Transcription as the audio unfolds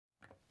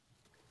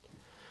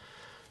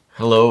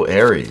Hello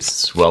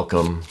Aries,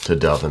 welcome to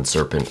Dove and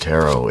Serpent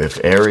Tarot.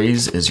 If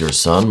Aries is your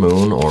sun,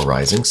 moon, or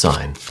rising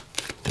sign,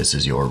 this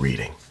is your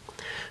reading.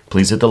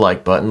 Please hit the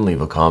like button,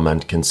 leave a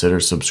comment, consider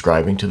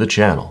subscribing to the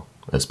channel,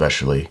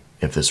 especially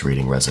if this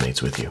reading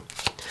resonates with you.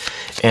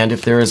 And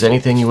if there is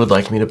anything you would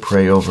like me to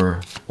pray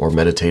over, or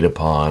meditate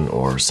upon,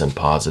 or send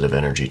positive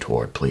energy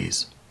toward,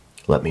 please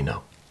let me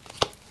know.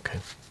 Okay.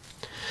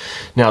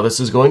 Now this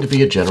is going to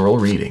be a general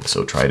reading,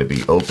 so try to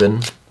be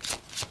open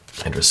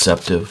and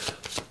receptive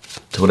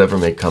to whatever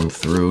may come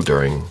through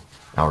during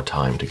our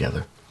time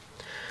together.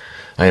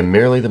 I am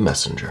merely the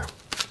messenger.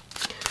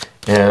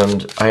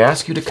 And I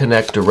ask you to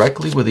connect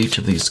directly with each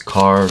of these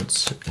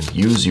cards and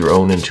use your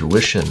own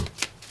intuition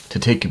to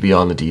take you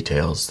beyond the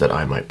details that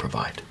I might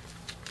provide.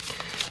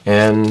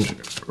 And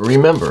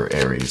remember,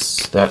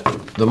 Aries, that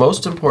the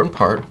most important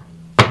part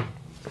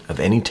of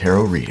any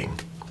tarot reading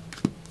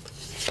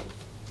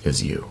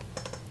is you.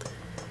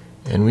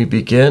 And we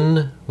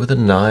begin with a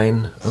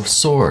 9 of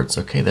Swords.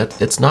 Okay,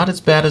 it's not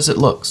as bad as it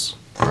looks.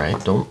 All right,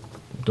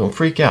 don't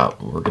freak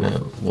out.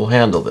 We'll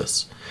handle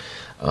this.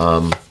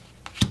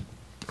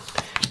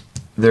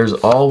 There's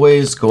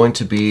always going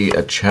to be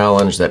a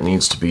challenge that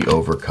needs to be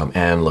overcome.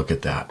 And look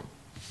at that.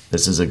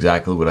 This is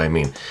exactly what I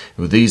mean.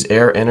 With these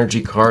air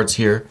energy cards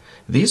here,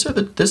 this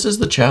is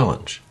the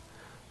challenge.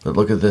 But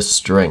look at this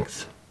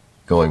strength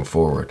going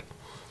forward.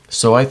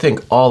 So I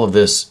think all of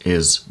this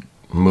is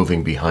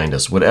moving behind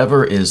us.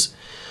 Whatever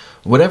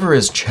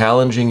is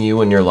challenging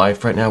you in your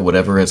life right now,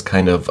 whatever has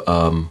kind of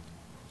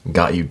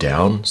got you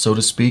down, so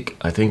to speak,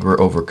 I think we're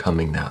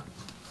overcoming that.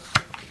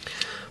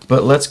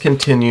 But let's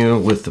continue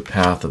with the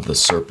path of the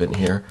serpent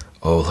here.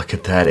 Oh, look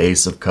at that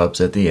Ace of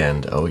Cups at the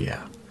end. Oh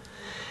yeah.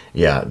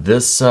 Yeah,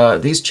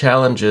 these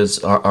challenges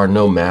are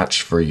no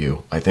match for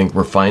you. I think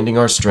we're finding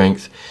our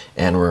strength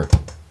and we're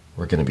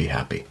going to be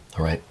happy.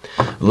 All right,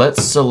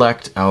 let's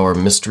select our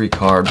mystery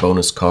card,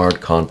 bonus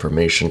card,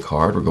 confirmation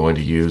card. We're going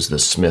to use the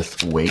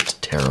Smith-Waite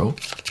Tarot.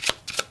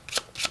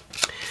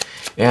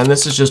 And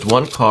this is just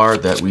one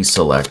card that we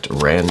select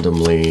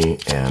randomly,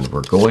 and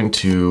we're going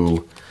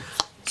to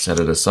set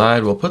it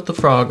aside. We'll put the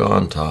frog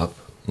on top.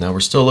 Now we're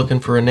still looking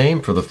for a name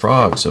for the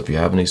frog, so if you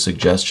have any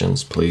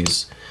suggestions,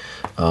 please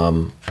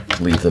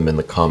leave them in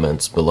the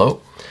comments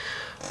below.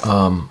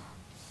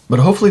 But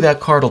hopefully that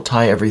card will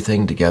tie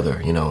everything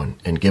together, you know,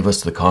 and give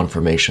us the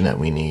confirmation that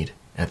we need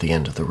at the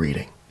end of the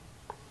reading.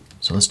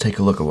 So let's take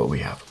a look at what we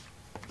have.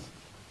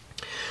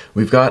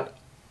 We've got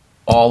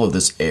all of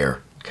this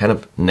air, kind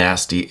of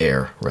nasty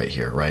air right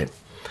here, right?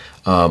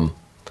 But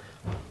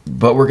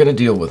we're going to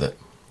deal with it.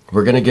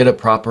 We're going to get a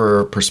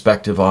proper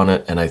perspective on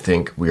it, and I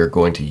think we are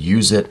going to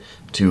use it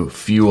to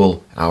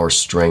fuel our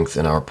strength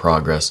and our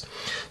progress.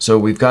 So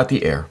we've got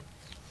the air.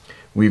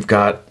 We've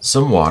got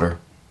some water.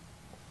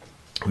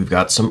 We've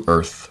got some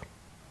earth.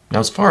 Now,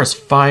 as far as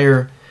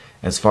fire,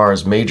 as far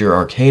as major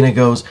arcana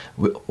goes,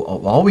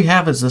 all we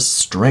have is this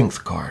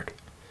strength card.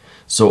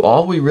 So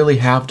all we really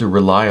have to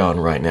rely on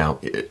right now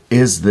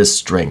is this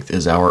strength,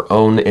 is our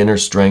own inner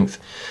strength,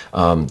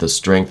 the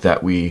strength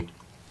that we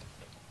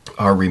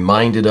are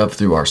reminded of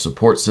through our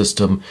support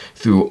system,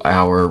 through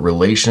our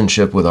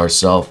relationship with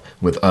ourselves,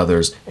 with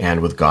others,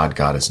 and with God,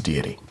 Goddess,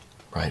 deity,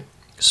 right?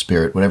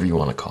 Spirit, whatever you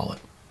want to call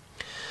it.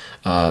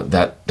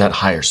 That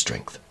higher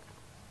strength.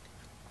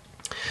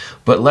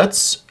 But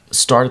let's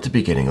start at the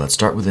beginning. Let's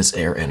start with this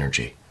air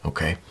energy,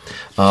 okay?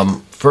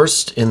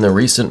 First, in the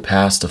recent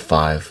past, a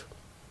 5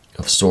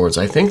 of Swords.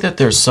 I think that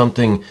there's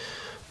something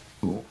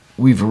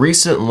we've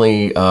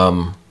recently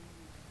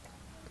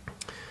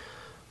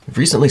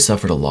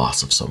suffered a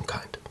loss of some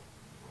kind,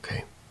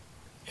 okay?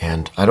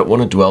 And I don't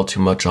want to dwell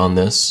too much on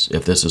this.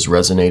 If this is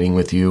resonating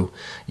with you,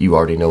 you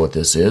already know what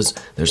this is.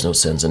 There's no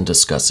sense in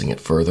discussing it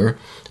further.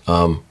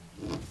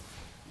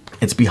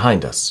 It's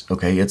behind us,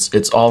 okay?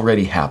 It's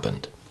already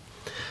happened.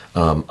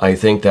 I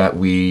think that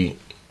we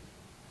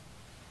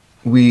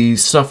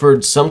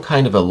suffered some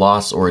kind of a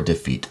loss or a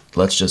defeat.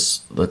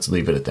 Let's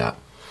leave it at that.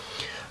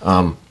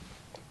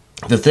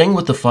 The thing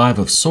with the 5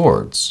 of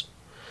Swords,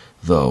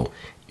 though,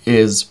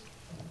 is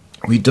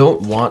we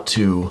don't want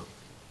to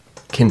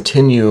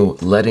continue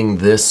letting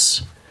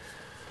this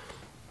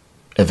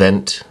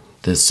event,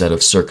 this set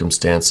of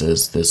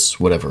circumstances, this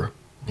whatever,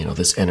 you know,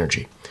 this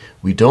energy,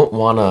 we don't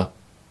want to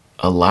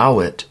allow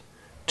it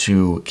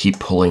to keep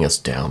pulling us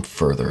down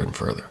further and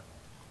further,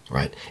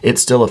 right? It's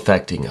still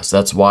affecting us.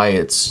 That's why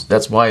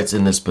it's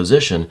in this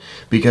position,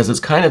 because it's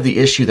kind of the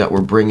issue that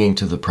we're bringing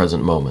to the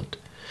present moment.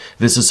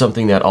 This is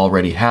something that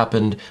already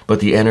happened, but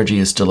the energy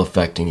is still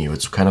affecting you.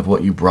 It's kind of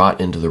what you brought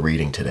into the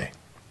reading today,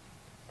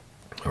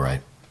 all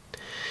right?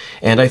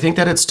 And I think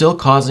that it's still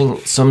causing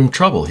some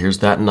trouble. Here's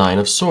that 9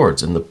 of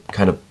Swords in the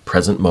kind of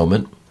present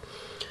moment.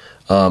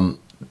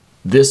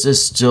 This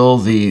is still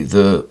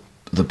the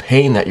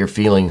pain that you're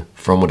feeling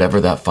from whatever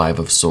that 5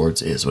 of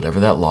Swords is, whatever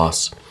that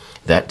loss,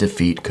 that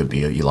defeat. Could be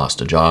you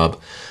lost a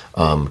job,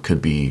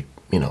 could be,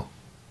 you know,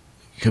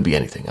 could be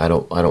anything. I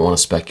don't want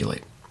to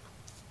speculate.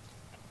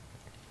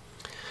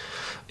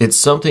 It's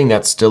something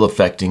that's still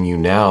affecting you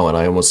now, and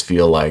I almost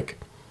feel like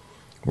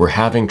we're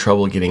having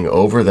trouble getting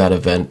over that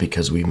event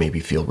because we maybe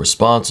feel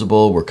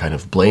responsible, we're kind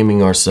of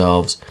blaming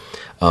ourselves,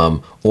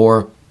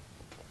 or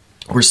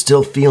we're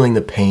still feeling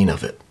the pain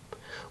of it.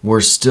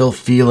 We're still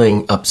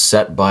feeling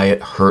upset by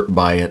it, hurt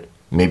by it.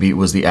 Maybe it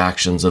was the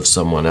actions of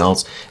someone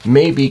else.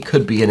 Maybe it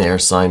could be an air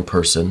sign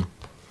person,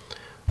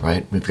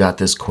 right? We've got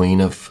this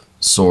Queen of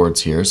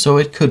Swords here, so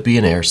it could be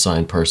an air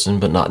sign person,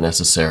 but not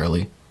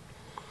necessarily.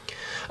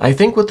 I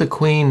think what the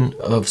Queen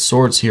of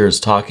Swords here is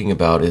talking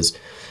about is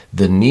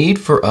the need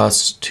for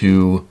us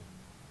to,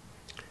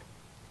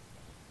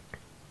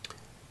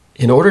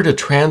 in order to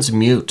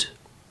transmute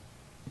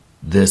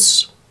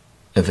this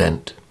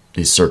event,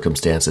 these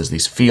circumstances,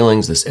 these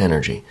feelings, this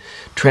energy,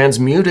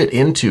 transmute it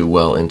into,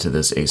 well, into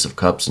this Ace of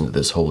Cups, into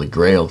this Holy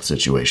Grail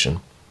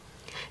situation,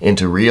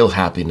 into real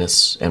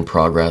happiness and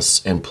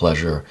progress and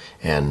pleasure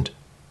and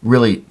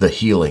really the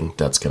healing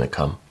that's going to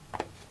come.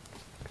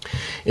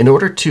 In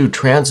order to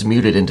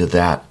transmute it into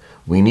that,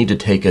 we need to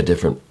take a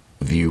different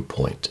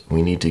viewpoint.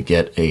 We need to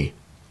get a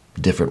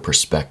different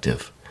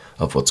perspective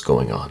of what's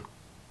going on.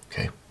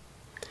 Okay?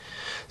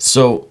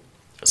 So,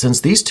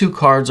 since these two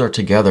cards are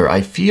together,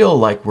 I feel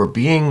like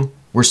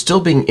we're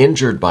still being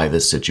injured by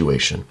this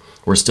situation.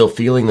 We're still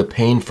feeling the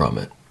pain from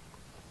it.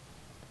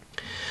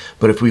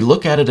 But if we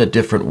look at it a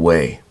different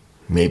way,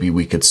 maybe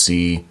we could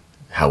see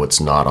how it's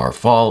not our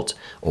fault,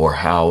 or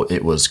how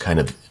it was kind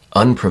of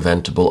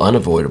unpreventable,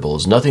 unavoidable.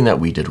 It's nothing that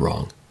we did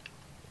wrong.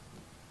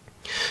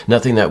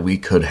 Nothing that we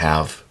could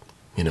have,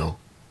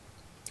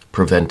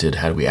 prevented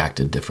had we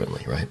acted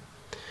differently, right?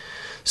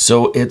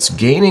 So it's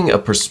gaining a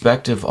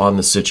perspective on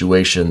the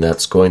situation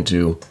that's going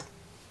to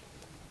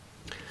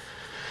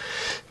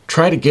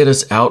try to get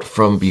us out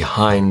from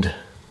behind,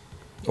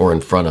 or in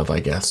front of,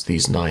 I guess,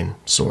 these 9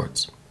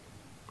 swords.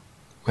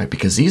 Right?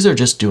 Because these are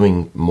just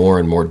doing more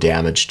and more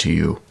damage to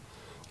you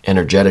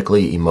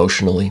energetically,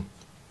 emotionally.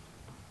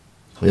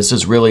 This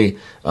is really,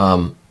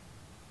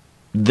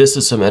 this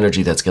is some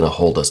energy that's going to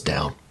hold us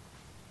down.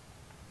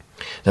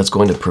 That's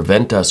going to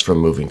prevent us from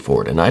moving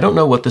forward. And I don't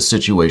know what the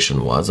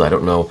situation was. I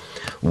don't know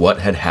what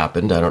had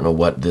happened. I don't know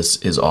what this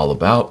is all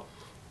about.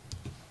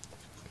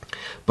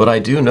 But I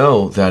do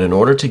know that in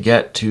order to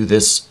get to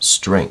this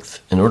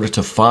strength, in order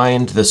to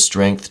find the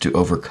strength to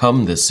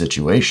overcome this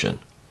situation,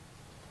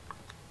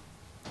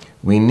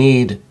 we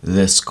need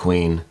this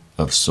Queen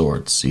of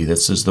Swords. See,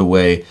 this is the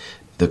way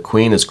the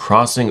Queen is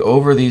crossing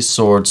over these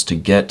swords to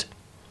get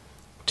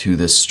to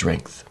this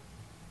strength.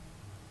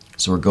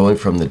 So we're going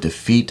from the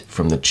defeat,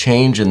 from the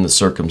change in the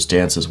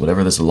circumstances,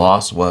 whatever this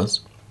loss was.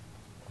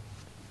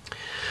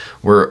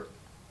 We're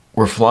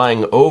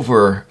flying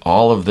over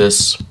all of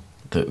this,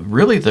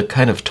 really the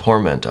kind of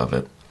torment of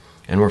it,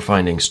 and we're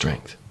finding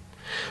strength.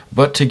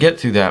 But to get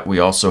through that, we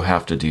also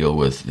have to deal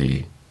with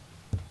the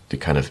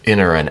kind of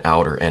inner and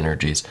outer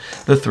energies.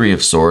 The Three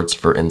of Swords,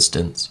 for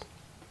instance.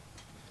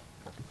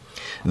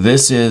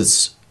 This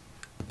is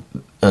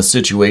a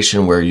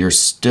situation where you're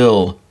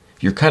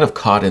kind of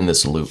caught in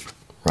this loop,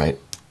 right?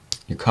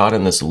 You're caught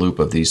in this loop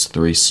of these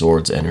 3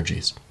 swords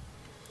energies,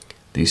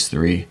 these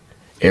 3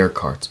 air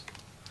cards.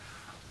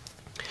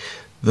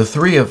 The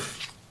Three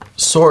of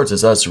Swords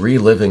is us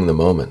reliving the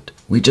moment.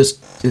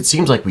 It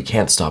seems like we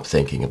can't stop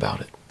thinking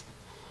about it,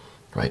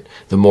 right?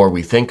 The more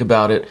we think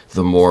about it,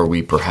 the more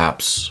we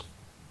perhaps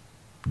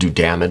do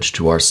damage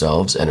to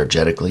ourselves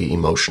energetically,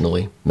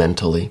 emotionally,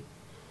 mentally,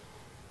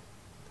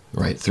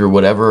 right? Through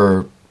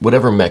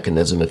whatever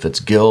mechanism, if it's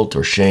guilt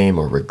or shame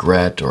or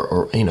regret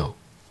or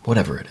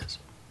whatever it is,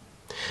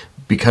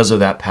 because of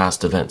that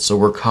past event. So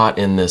we're caught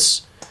in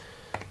this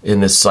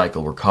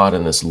cycle. We're caught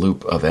in this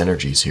loop of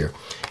energies here,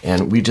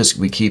 and we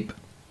keep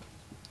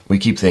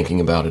thinking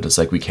about it. It's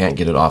like we can't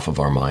get it off of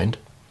our mind.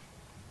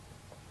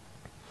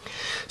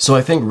 So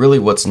I think really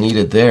what's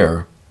needed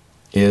there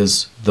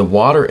is the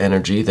water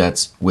energy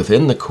that's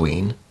within the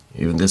Queen.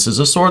 Even this is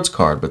a Swords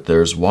card, but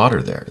there's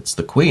water there. It's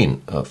the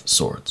Queen of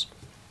Swords.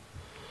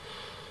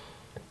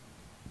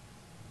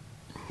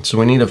 So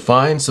we need to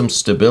find some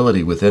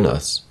stability within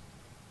us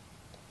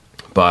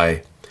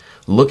by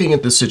looking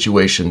at the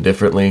situation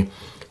differently,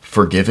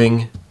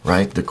 forgiving,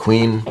 right? The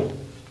Queen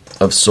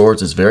of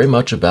Swords is very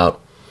much about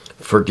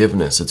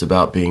forgiveness. It's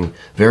about being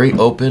very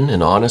open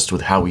and honest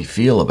with how we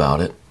feel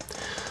about it,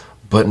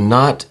 but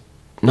not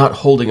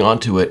holding on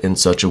to it in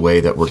such a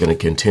way that we're going to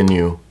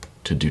continue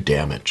to do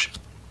damage.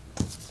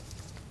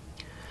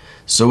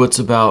 So it's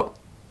about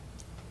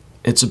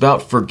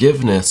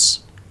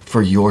forgiveness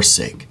for your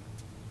sake,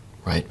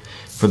 right?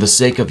 For the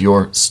sake of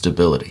your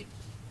stability.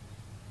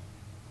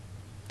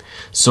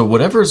 So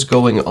whatever's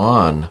going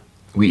on,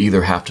 we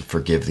either have to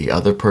forgive the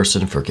other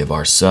person, forgive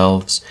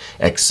ourselves,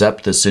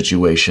 accept the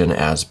situation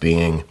as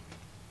being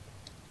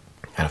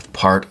kind of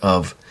part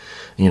of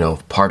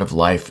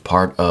life,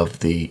 part of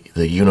the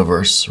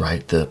universe,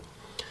 right?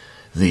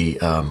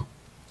 The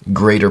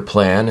greater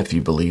plan, if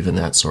you believe in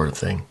that sort of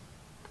thing.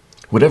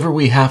 Whatever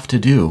we have to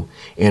do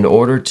in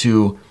order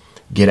to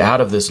get out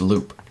of this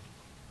loop,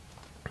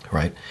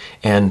 right?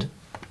 And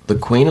the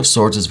Queen of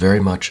Swords is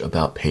very much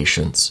about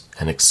patience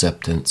and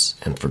acceptance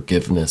and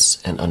forgiveness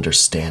and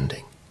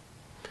understanding.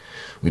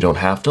 We don't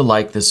have to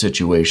like the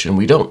situation.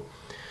 We don't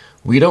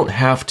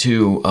have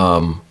to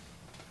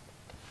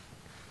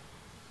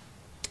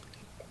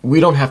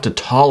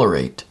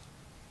tolerate,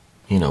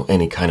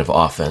 any kind of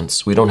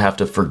offense. We don't have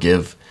to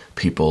forgive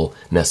people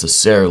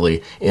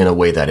necessarily in a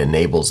way that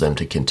enables them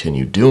to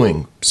continue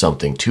doing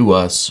something to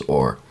us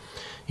or,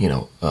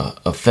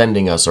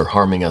 offending us or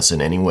harming us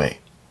in any way.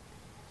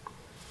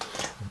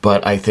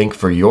 But I think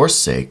for your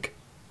sake,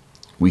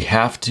 we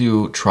have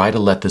to try to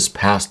let this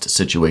past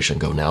situation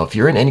go. Now, if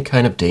you're in any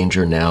kind of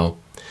danger now,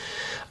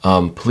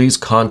 please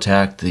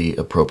contact the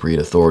appropriate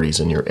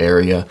authorities in your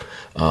area.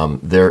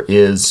 There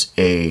is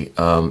a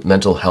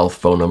mental health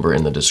phone number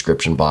in the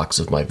description box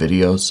of my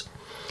videos.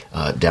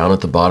 Down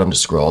at the bottom,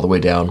 just scroll all the way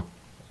down,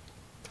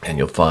 and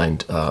you'll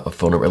find a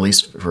phone number, at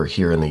least for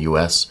here in the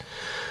U.S.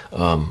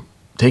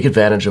 Take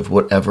advantage of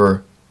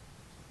whatever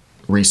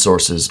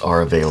resources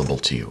are available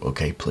to you,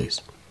 okay, please.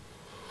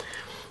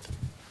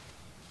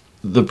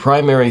 The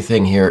primary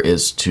thing here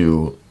is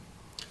to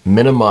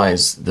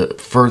minimize the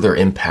further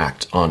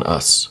impact on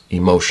us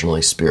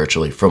emotionally,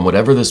 spiritually, from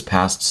whatever this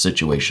past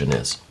situation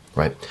is,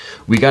 right?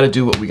 We got to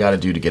do what we got to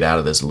do to get out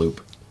of this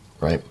loop,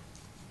 right?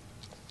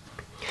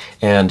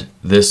 And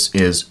this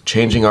is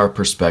changing our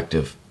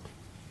perspective,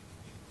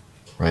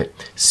 right?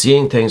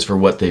 Seeing things for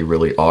what they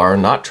really are,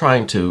 not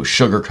trying to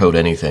sugarcoat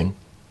anything.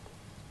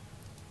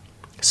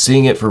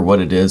 Seeing it for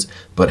what it is,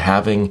 but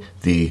having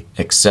the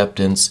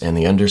acceptance and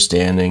the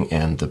understanding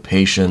and the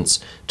patience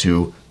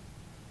to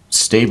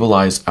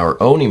stabilize our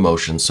own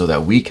emotions so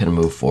that we can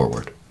move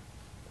forward.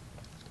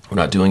 We're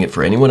not doing it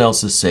for anyone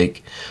else's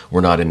sake.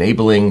 We're not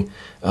enabling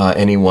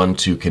anyone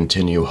to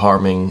continue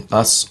harming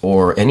us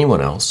or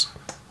anyone else.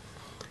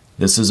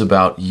 This is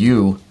about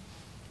you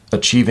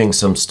achieving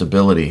some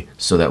stability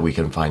so that we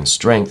can find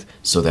strength,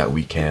 so that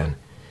we can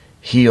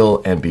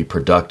heal and be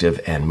productive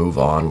and move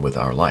on with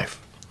our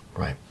life,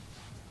 right?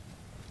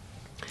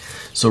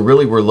 So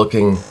really we're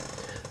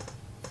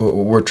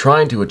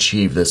trying to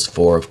achieve this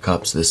Four of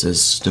Cups. This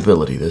is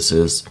stability. This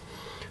is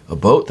a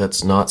boat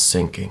that's not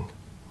sinking,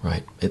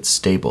 right? It's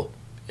stable.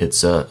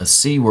 It's a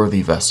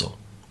seaworthy vessel.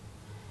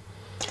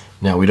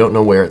 Now, we don't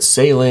know where it's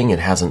sailing. It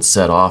hasn't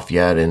set off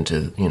yet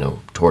into,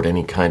 toward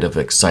any kind of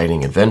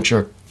exciting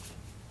adventure.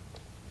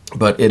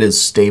 But it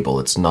is stable.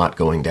 It's not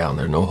going down.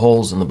 There are no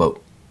holes in the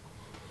boat,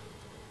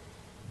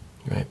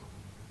 right?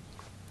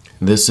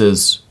 This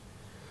is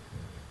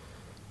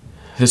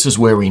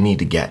where we need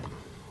to get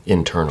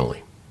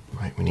internally.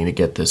 Right? We need to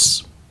get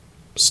this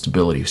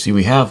stability. See,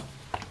 we have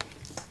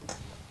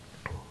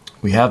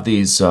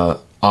these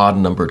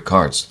odd-numbered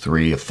cards,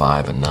 3,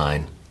 5, and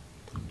 9.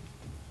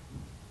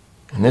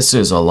 And this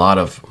is a lot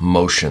of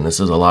motion.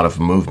 This is a lot of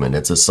movement.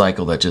 It's a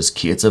cycle that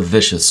it's a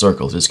vicious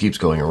circle. It just keeps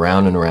going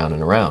around and around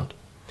and around.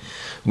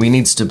 We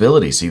need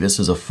stability. See, this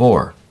is a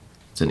 4.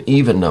 It's an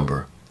even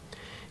number.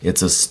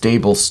 It's a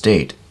stable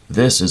state.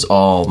 This is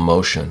all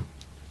motion.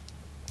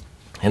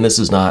 And this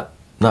is not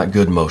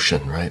good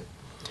motion, right?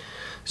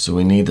 So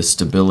we need the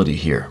stability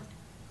here.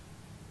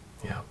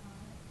 Yeah.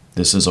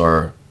 This is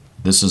our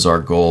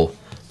goal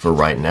for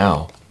right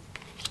now.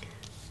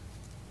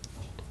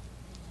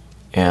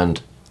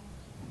 And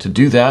to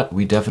do that,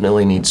 we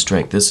definitely need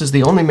strength. This is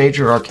the only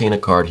major arcana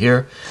card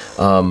here.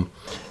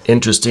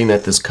 Interesting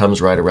that this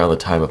comes right around the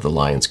time of the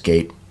Lion's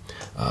Gate,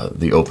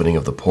 the opening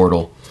of the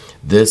portal.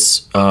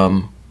 This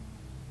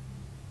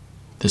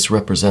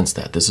represents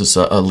that. This is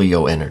a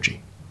Leo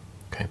energy.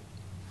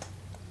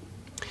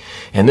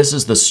 And this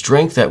is the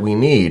strength that we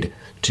need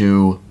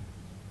to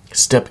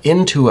step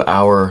into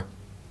our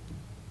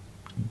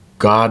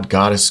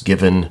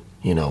goddess-given,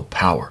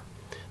 power.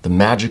 The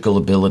magical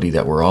ability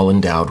that we're all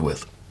endowed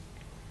with,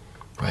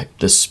 right?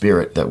 The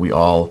spirit that we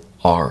all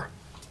are.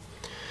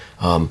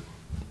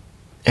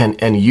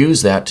 And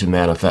use that to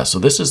manifest. So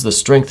this is the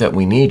strength that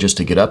we need just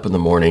to get up in the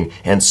morning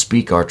and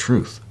speak our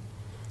truth.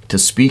 To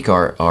speak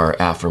our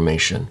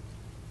affirmation.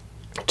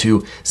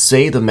 To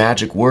say the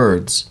magic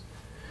words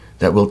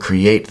that will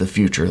create the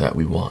future that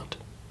we want,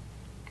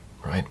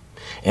 right?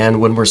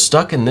 And when we're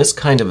stuck in this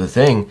kind of a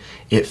thing,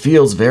 it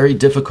feels very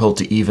difficult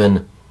to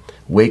even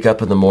wake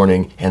up in the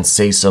morning and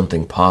say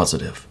something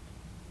positive.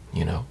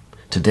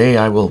 Today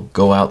I will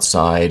go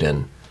outside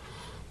and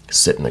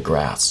sit in the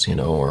grass,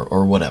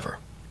 or whatever.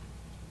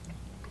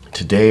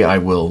 Today I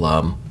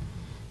will,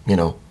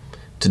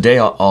 today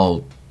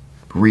I'll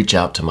reach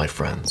out to my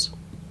friends.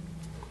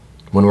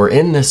 When we're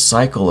in this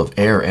cycle of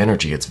air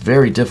energy, it's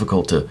very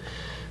difficult to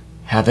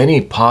have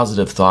any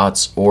positive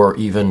thoughts or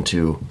even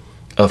to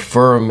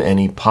affirm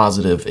any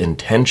positive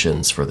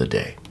intentions for the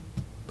day.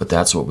 But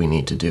that's what we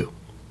need to do,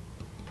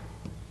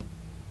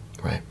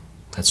 right?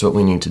 That's what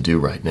we need to do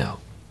right now.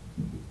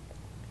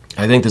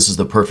 I think this is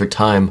the perfect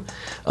time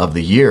of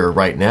the year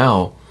right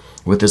now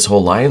with this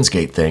whole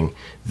Lionsgate thing.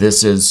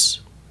 This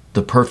is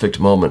the perfect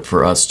moment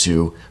for us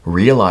to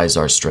realize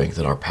our strength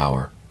and our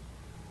power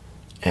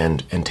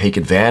and take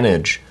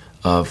advantage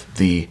of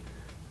the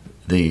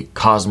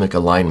cosmic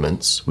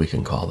alignments, we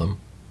can call them,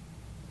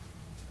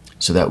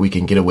 so that we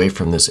can get away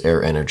from this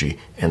air energy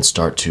and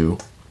start to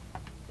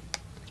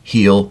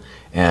heal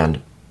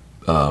and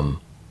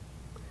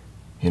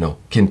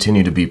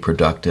continue to be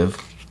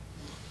productive.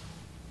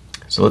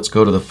 So let's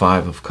go to the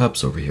Five of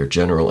Cups over here,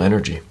 general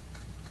energy.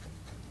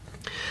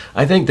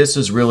 I think this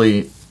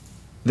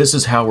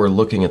is how we're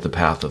looking at the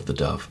path of the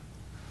dove,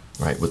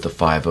 right, with the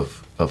Five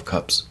of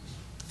Cups.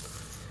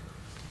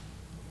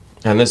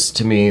 And this,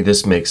 to me,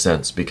 this makes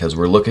sense because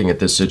we're looking at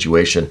this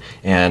situation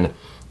and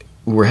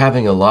we're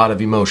having a lot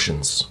of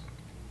emotions,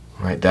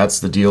 right? That's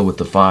the deal with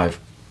the five.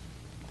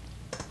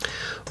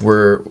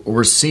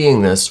 We're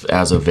seeing this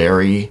as a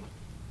very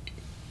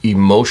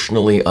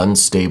emotionally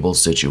unstable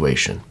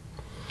situation.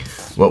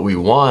 What we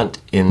want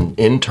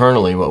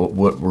internally, what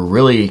we're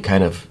really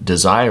kind of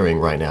desiring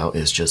right now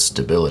is just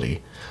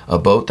stability. A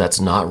boat that's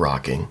not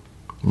rocking,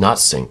 not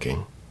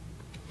sinking.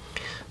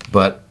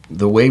 But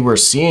the way we're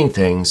seeing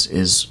things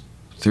is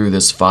through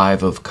this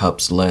Five of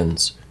Cups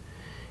lens.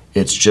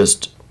 It's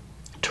just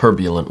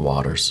turbulent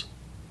waters.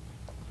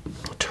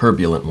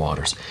 Turbulent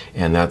waters.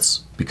 And that's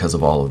because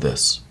of all of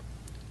this.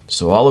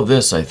 So all of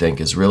this, I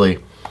think, is really,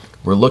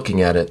 we're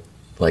looking at it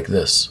like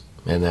this.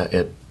 And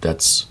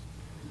that's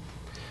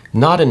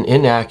not an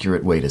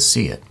inaccurate way to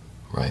see it,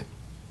 right?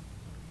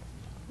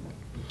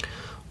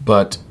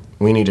 But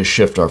we need to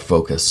shift our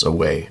focus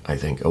away, I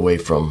think, away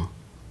from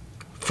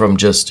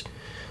just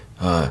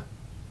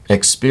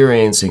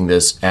experiencing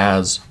this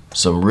as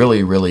some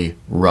really, really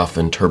rough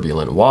and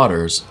turbulent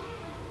waters.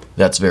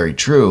 That's very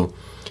true.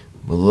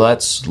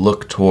 Let's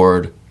look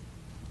toward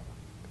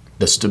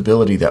the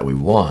stability that we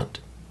want,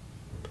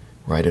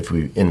 right? If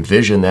we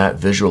envision that,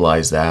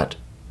 visualize that,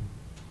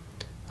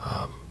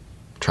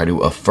 try to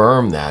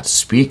affirm that,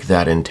 speak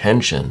that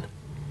intention,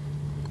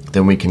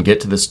 then we can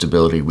get to the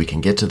stability, we can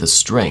get to the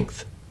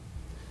strength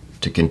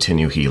to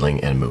continue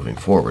healing and moving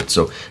forward.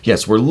 So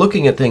yes, we're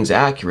looking at things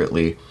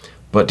accurately,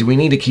 but do we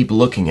need to keep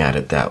looking at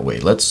it that way?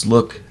 Let's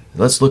look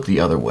the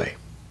other way,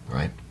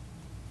 right?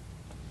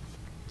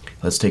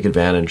 Let's take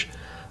advantage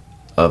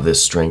of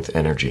this strength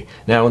energy.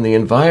 Now in the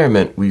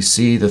environment, we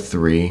see the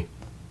Three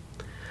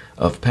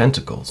of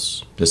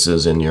Pentacles. This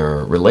is in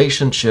your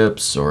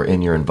relationships or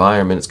in your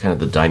environment. It's kind of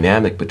the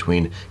dynamic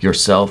between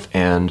yourself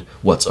and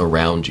what's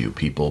around you,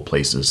 people,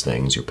 places,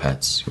 things, your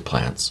pets, your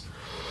plants.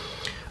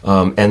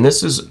 And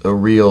this is a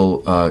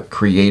real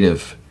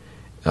creative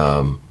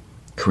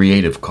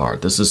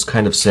card. This is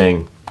kind of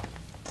saying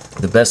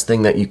the best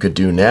thing that you could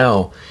do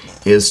now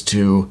is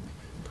to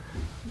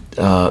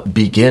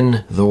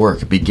begin the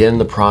work, begin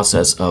the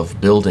process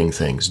of building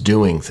things,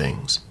 doing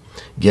things.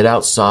 Get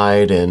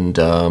outside and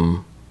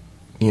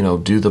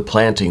do the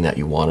planting that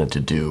you wanted to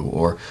do,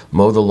 or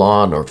mow the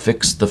lawn, or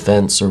fix the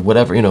fence, or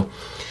whatever.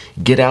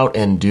 Get out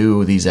and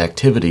do these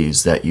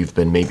activities that you've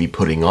been maybe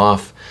putting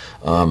off.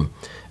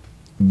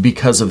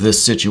 Because of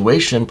this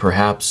situation,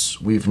 perhaps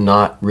we've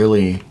not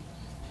really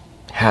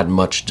had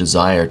much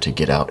desire to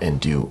get out and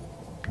do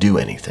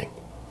anything.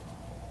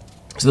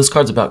 So this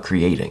card's about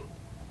creating,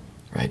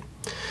 right?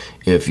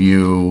 If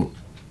you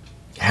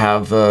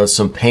have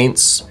some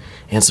paints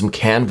and some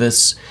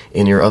canvas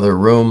in your other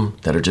room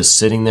that are just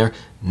sitting there,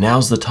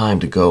 now's the time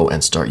to go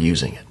and start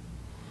using it,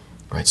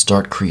 right?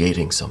 Start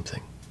creating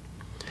something.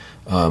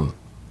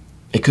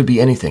 It could be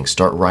anything.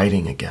 Start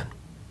writing again,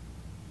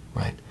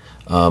 right?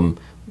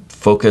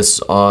 Focus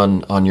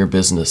on your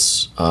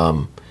business.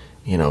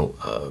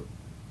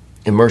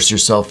 Immerse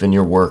yourself in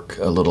your work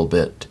a little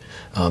bit,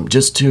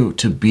 just to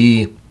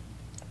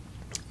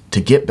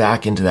get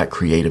back into that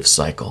creative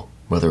cycle,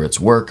 whether it's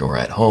work or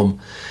at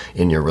home,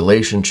 in your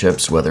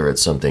relationships, whether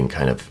it's something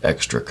kind of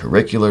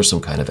extracurricular,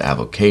 some kind of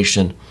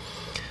avocation,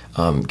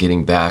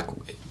 getting back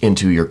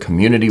into your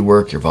community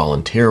work, your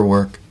volunteer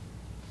work.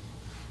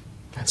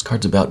 This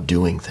card's about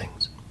doing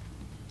things,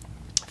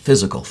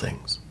 physical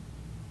things,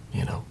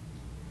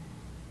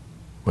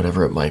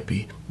 whatever it might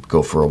be.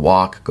 Go for a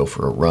walk, go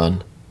for a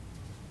run.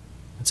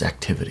 It's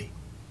activity.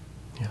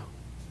 Yeah.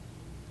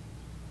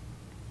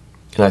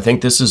 And I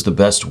think this is the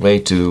best way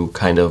to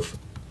kind of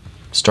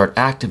start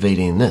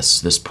activating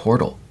this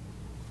portal,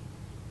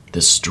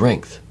 this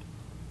strength,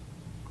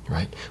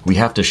 right? We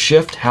have to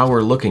shift how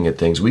we're looking at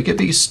things. We could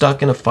be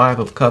stuck in a Five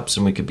of Cups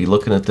and we could be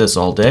looking at this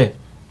all day.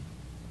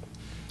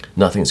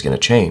 Nothing's going to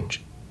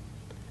change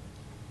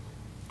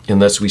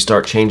unless we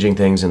start changing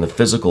things in the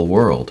physical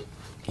world,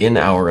 in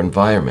our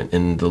environment,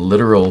 in the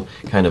literal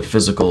kind of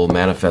physical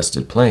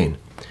manifested plane.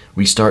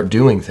 We start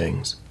doing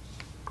things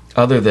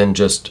other than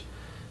just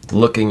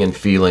looking and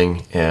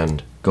feeling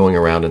and going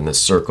around in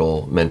this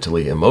circle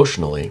mentally,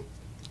 emotionally.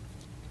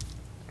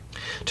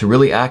 To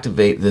really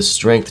activate this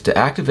strength, to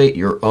activate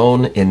your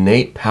own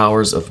innate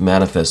powers of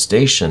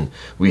manifestation,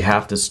 we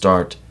have to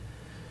start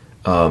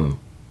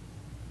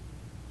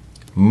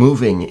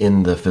moving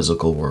in the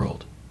physical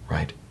world,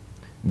 right?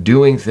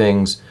 Doing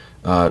things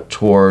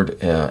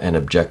toward an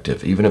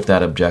objective, even if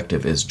that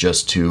objective is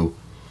just to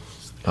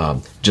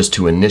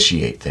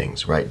initiate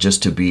things, right?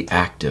 Just to be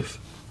active.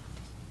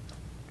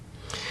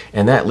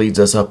 And that leads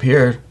us up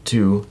here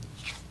to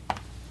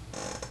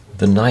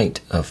the Knight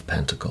of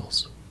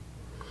Pentacles.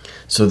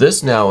 So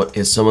this now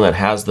is someone that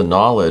has the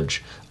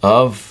knowledge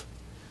of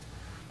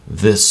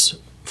this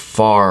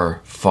far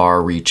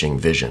far-reaching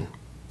vision,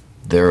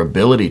 their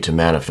ability to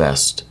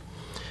manifest,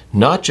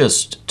 not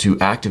just to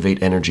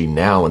activate energy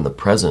now in the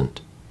present,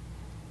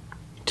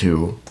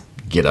 to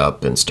get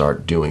up and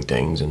start doing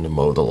things and to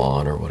mow the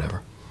lawn or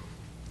whatever,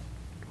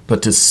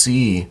 but to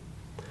see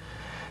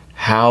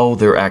how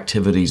their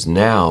activities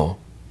now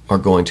are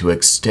going to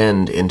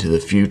extend into the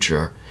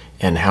future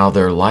and how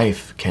their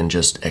life can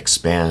just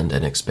expand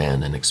and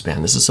expand and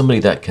expand. This is somebody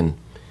that can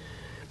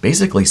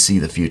basically see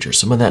the future,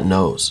 someone that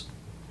knows,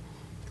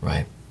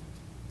 right?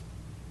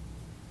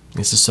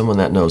 This is someone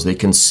that knows. They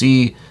can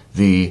see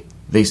they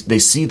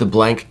see the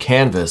blank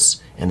canvas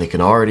and they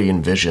can already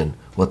envision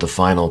what the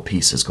final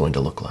piece is going to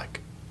look like.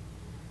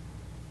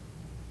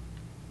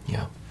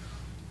 Yeah.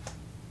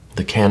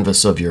 The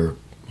canvas of your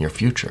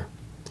future,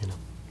 you know.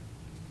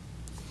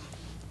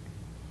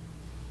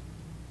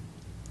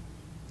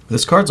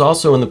 This card's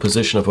also in the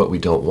position of what we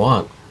don't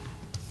want.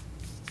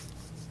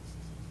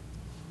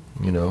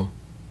 You know,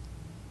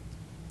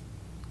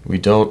 we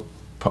don't,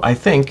 I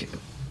think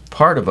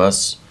part of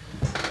us,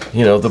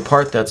 you know, the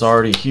part that's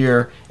already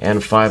here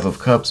and Five of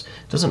Cups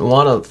doesn't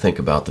want to think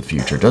about the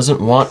future,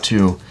 doesn't want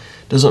to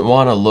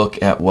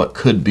look at what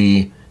could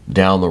be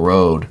down the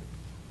road,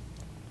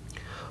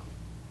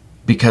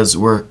 because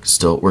we're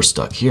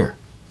stuck here.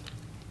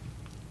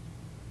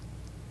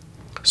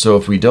 So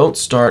if we don't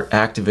start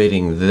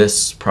activating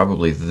this,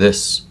 probably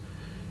this,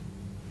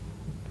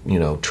 you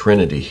know,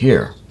 trinity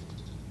here,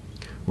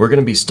 we're going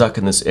to be stuck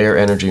in this air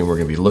energy, and we're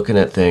going to be looking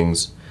at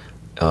things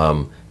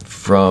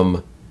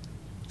from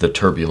the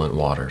turbulent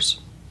waters.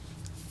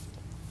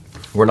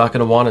 We're not going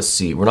to want to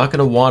see. We're not going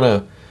to want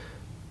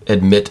to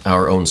admit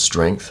our own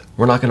strength.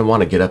 We're not going to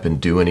want to get up and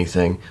do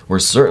anything. We're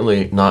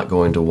certainly not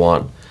going to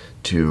want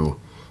to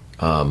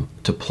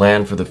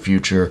plan for the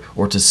future,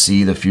 or to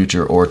see the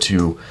future, or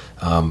to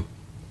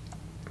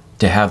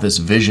have this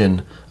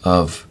vision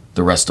of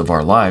the rest of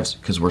our lives,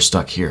 because we're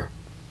stuck here.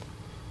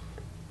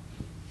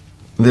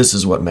 This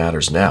is what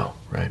matters now,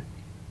 right?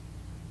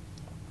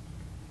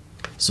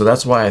 So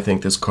that's why I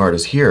think this card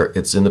is here.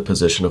 It's in the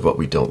position of what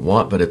we don't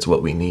want, but it's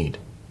what we need.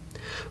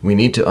 We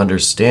need to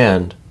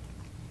understand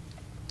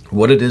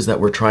what it is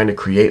that we're trying to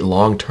create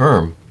long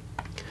term,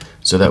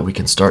 so that we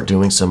can start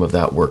doing some of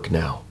that work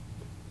now,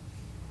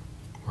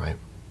 right?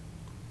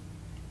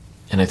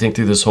 And I think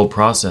through this whole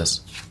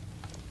process,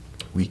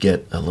 we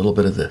get a little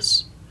bit of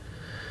this,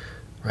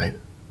 right?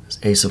 This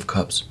Ace of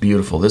Cups,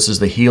 beautiful. This is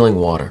the healing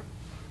water.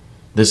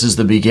 This is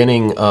the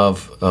beginning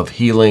of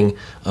healing,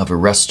 of a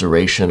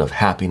restoration, of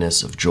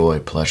happiness, of joy,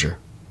 pleasure,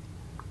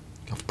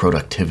 of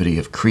productivity,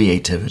 of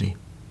creativity.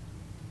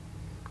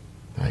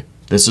 Right?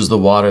 This is the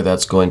water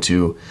that's going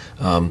to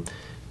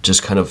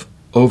just kind of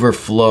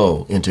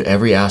overflow into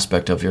every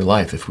aspect of your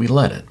life if we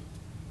let it.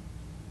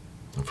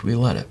 If we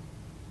let it.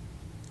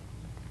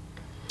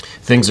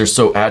 Things are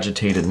so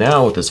agitated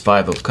now with this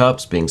Five of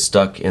Cups being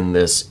stuck in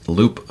this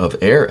loop of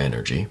air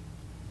energy,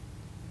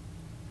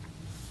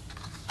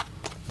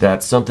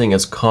 that something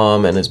as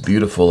calm and as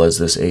beautiful as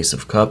this Ace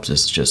of Cups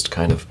is just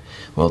kind of,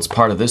 well, it's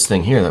part of this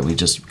thing here that we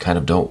just kind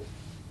of don't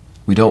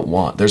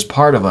want. There's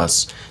part of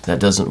us that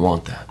doesn't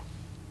want that.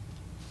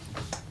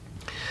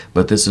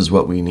 But this is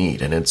what we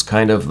need. And it's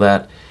kind of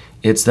that,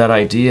 it's that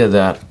idea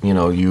that, you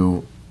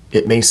know,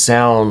 it may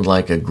sound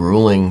like a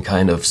grueling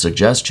kind of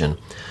suggestion,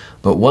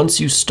 but once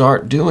you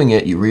start doing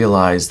it, you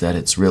realize that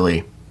it's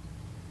really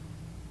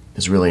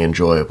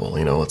enjoyable.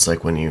 You know, it's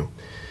like when you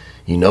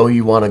know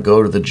you want to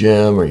go to the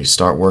gym, or you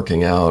start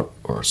working out,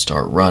 or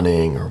start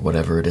running, or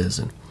whatever it is,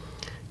 and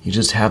you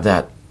just have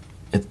that,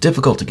 it's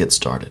difficult to get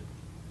started.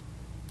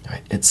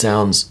 Right? It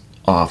sounds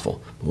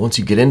awful, but once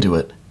you get into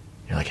it,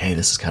 you're like, hey,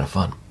 this is kind of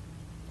fun.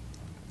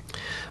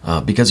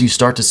 Because you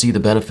start to see the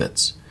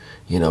benefits.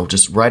 You know,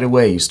 just right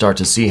away you start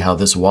to see how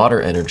this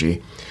water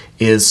energy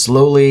is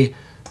slowly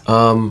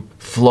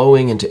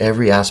flowing into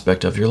every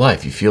aspect of your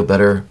life. You feel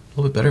better, a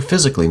little bit better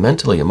physically,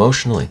 mentally,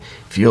 emotionally.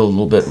 You feel a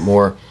little bit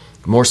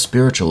more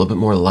spiritual, a little bit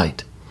more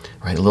light,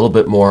 right? A little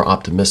bit more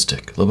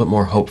optimistic, a little bit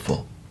more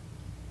hopeful.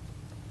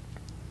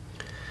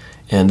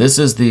 And this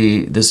is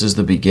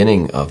the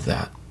beginning of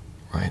that,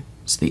 right?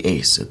 It's the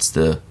ace. It's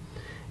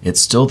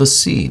still the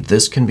seed.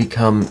 This can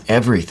become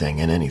everything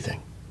and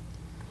anything.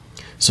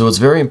 So it's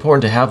very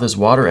important to have this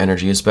water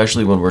energy,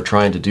 especially when we're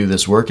trying to do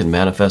this work and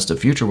manifest a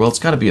future. Well, it's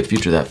got to be a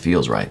future that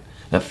feels right,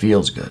 that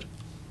feels good,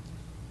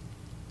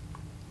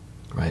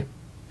 right?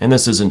 And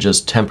this isn't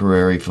just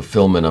temporary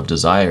fulfillment of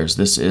desires.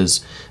 This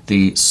is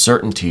the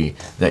certainty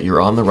that you're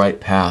on the right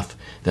path,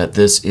 that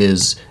this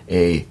is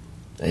a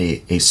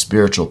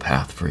spiritual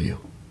path for you.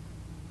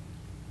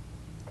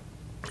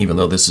 Even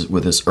though this is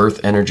with this earth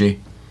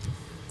energy,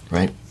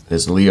 right?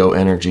 This Leo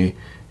energy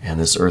and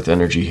this earth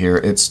energy here,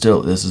 it's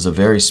still, this is a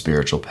very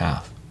spiritual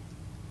path.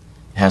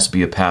 It has to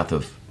be a path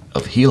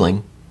of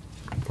healing,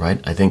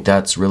 right? I think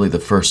that's really the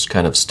first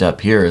kind of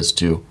step here, is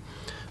to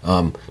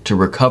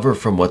recover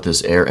from what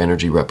this air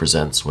energy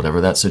represents, whatever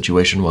that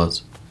situation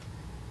was,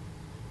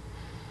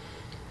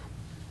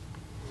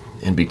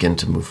 and begin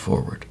to move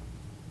forward.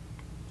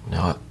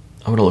 Now,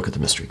 I'm going to look at the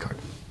mystery card.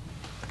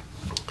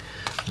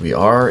 We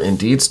are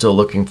indeed still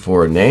looking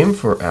for a name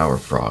for our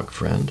frog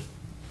friend.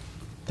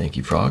 Thank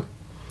you, frog.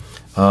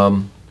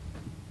 Gosh,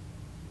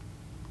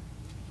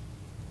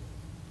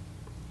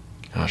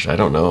 I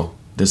don't know.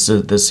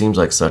 This seems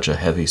like such a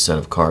heavy set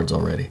of cards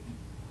already.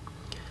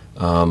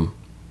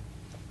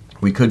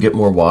 We could get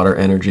more water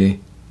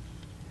energy.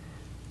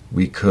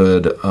 We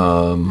could,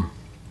 I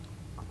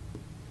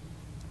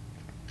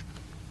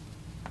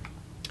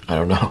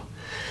don't know.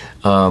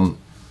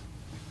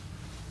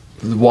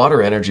 The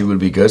water energy would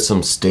be good.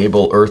 Some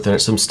stable earth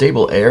and some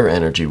stable air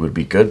energy would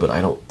be good, but I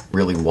don't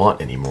really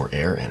want any more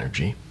air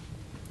energy,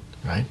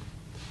 right?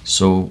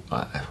 So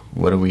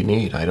what do we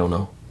need? I don't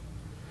know.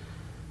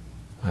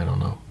 I don't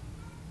know.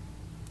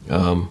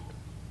 I'm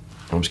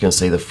just gonna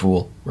say the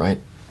Fool, right?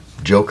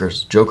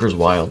 Joker's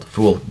wild.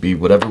 Fool, be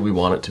whatever we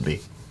want it to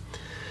be.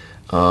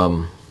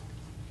 Yeah,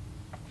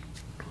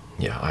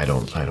 I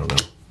don't know.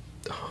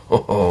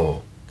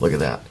 Oh, look at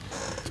that.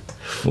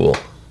 Fool.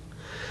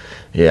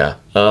 Yeah.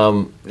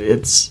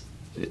 It's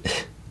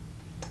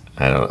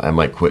I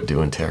might quit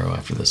doing tarot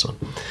after this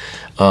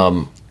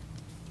one.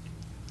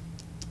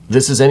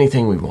 This is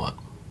anything we want.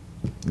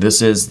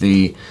 This is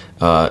the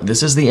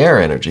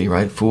air energy,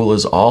 right? Fool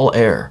is all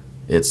air.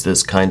 It's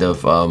this kind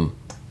of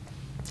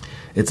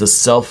it's a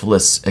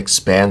selfless,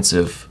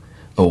 expansive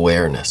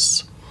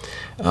awareness.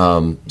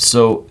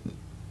 So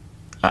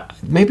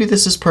maybe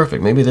this is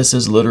perfect. Maybe this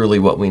is literally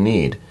what we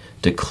need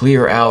to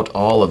clear out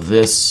all of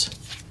this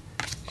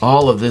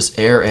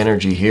air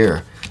energy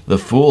here. The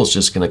Fool's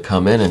just going to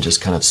come in and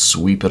just kind of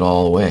sweep it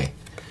all away.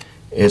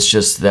 It's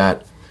just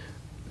that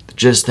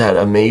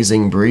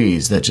amazing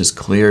breeze that just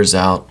clears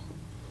out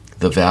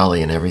the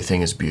valley and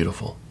everything is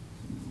beautiful.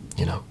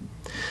 You know,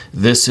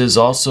 this is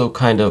also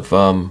kind of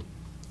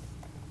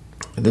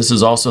this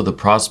is also the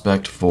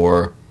prospect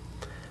for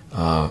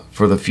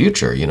the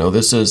future. You know,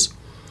 this is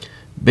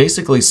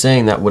basically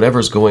saying that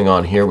whatever's going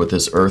on here with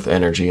this earth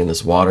energy and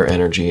this water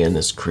energy and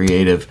this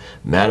creative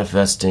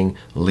manifesting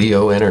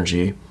Leo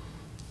energy,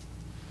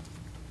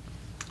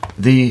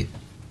 the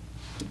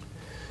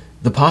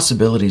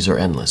possibilities are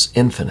endless,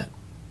 infinite,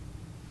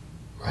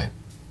 right?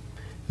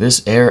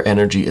 This air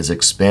energy is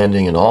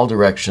expanding in all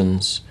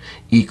directions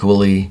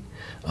equally,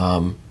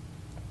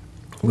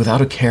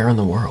 without a care in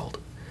the world,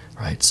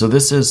 right? So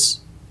this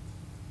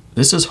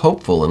is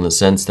hopeful in the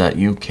sense that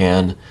you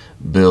can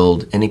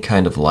build any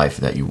kind of life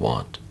that you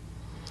want.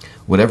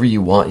 Whatever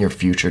you want your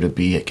future to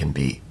be, it can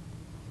be.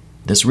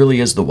 This really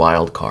is the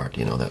wild card,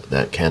 you know,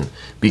 that can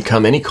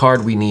become any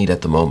card we need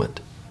at the moment.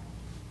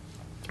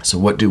 So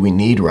what do we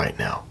need right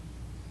now?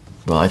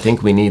 Well, I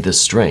think we need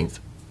this strength.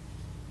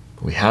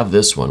 We have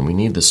this one. We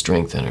need the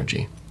strength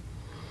energy.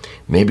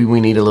 Maybe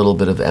we need a little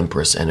bit of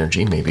Empress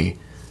energy. Maybe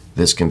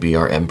this can be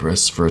our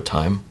Empress for a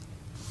time.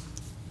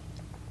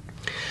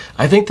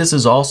 I think this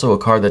is also a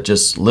card that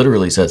just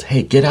literally says,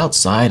 hey, get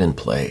outside and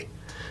play.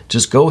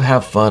 Just go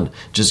have fun.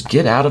 Just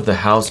get out of the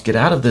house. Get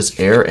out of this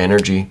air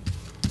energy.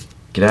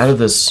 Get out of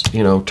this,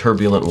 you know,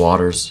 turbulent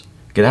waters.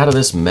 Get out of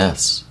this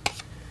mess.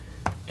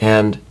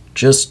 And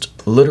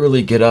just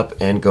literally get up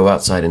and go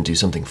outside and do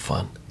something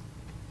fun.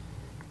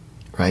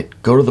 Right?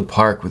 Go to the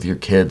park with your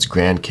kids,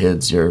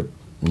 grandkids, your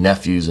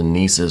nephews and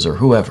nieces, or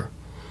whoever.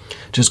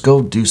 Just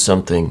go do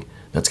something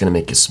that's going to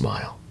make you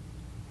smile.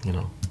 You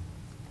know?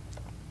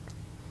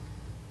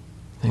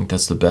 I think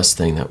that's the best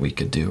thing that we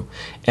could do.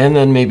 And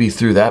then maybe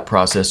through that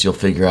process, you'll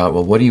figure out,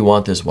 well, what do you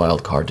want this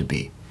wild card to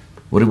be?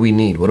 What do we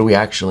need? What do we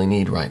actually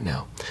need right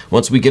now?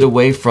 Once we get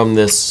away from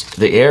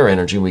the air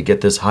energy, we get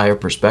this higher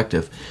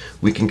perspective,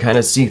 we can kind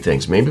of see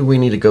things. Maybe we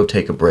need to go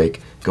take a break,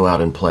 go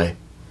out and play.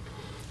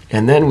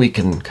 And then we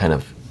can kind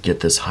of get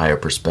this higher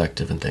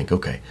perspective and think,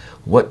 okay,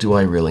 what do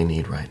I really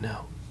need right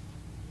now?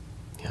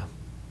 Yeah.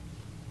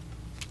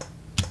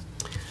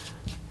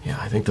 Yeah,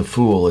 I think the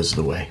Fool is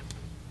the way.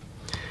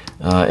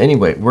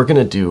 Anyway, we're going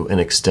to do an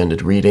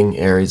extended reading.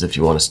 Aries, if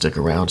you want to stick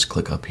around, just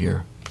click up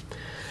here.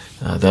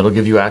 That'll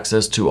give you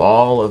access to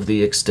all of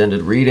the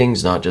extended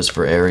readings, not just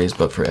for Aries,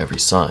 but for every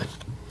sign.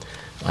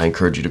 I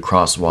encourage you to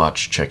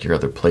cross-watch, check your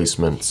other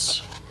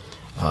placements,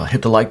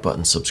 hit the like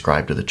button,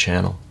 subscribe to the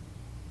channel.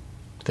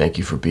 Thank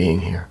you for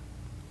being here,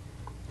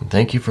 and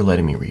thank you for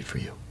letting me read for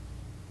you.